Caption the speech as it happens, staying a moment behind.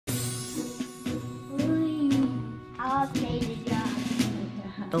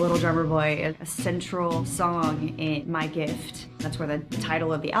The Little Drummer Boy, a central song in My Gift. That's where the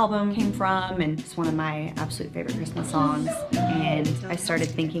title of the album came from, and it's one of my absolute favorite Christmas songs. And I started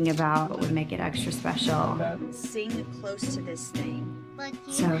thinking about what would make it extra special. Sing close to this thing.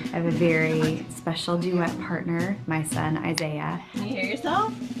 So I have a very special duet partner, my son Isaiah. Can you hear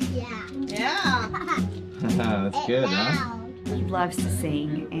yourself? Yeah. Yeah. That's good, huh? He loves to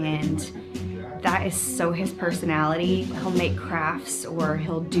sing, and that is so his personality. He'll make crafts or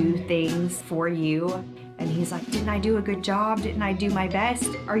he'll do things for you. And he's like, didn't I do a good job? Didn't I do my best?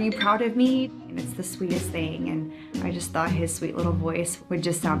 Are you proud of me? And it's the sweetest thing. And I just thought his sweet little voice would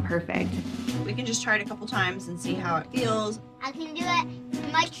just sound perfect. We can just try it a couple times and see how it feels. I can do it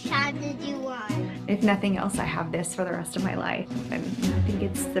as much time as you want. If nothing else, I have this for the rest of my life. And I think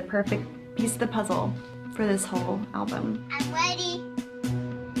it's the perfect piece of the puzzle for this whole album. I'm ready.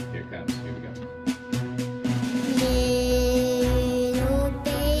 Here it comes. Here we go. Little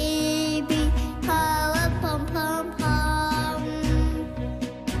baby, power pum pum pum.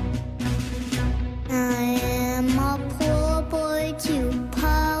 I am a poor boy too.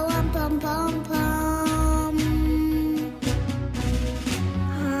 Power pum pum pum.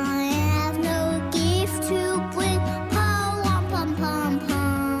 I have no gift to bring. Power pum pum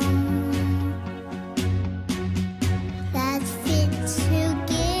pum. That's fit to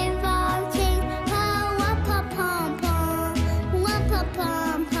give our king. Power pum pum pum. Pum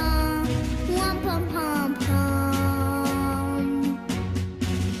pum pum. Pum pum pum.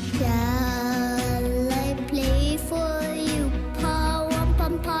 Shall I play for you? Power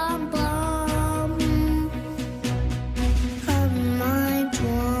pum pum pum. On my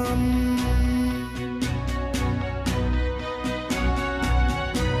drum.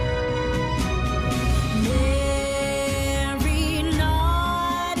 Mary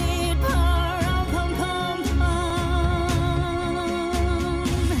nodded, pum pum pum.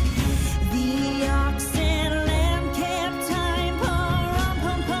 The ox and lamb kept time,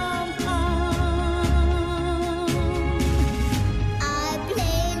 pum pum pum. I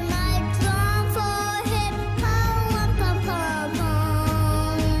played my drum for him, pum pum pum.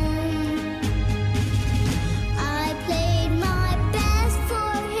 I played my best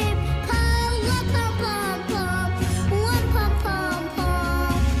for him, pum pum pum pum. Pum pum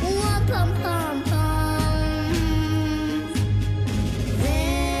pum. Pum pum pum.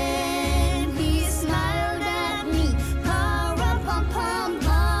 Then he smiled at me, pum pum pum.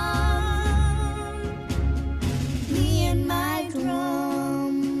 Me and my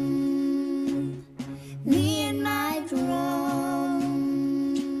drum. Me and my drum.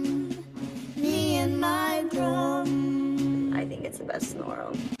 Me and my drum. I think it's the best in the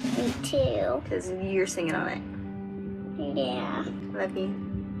world Me too. because you're singing on it. Yeah. Love you.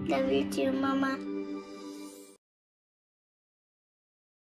 Love you too, Mama.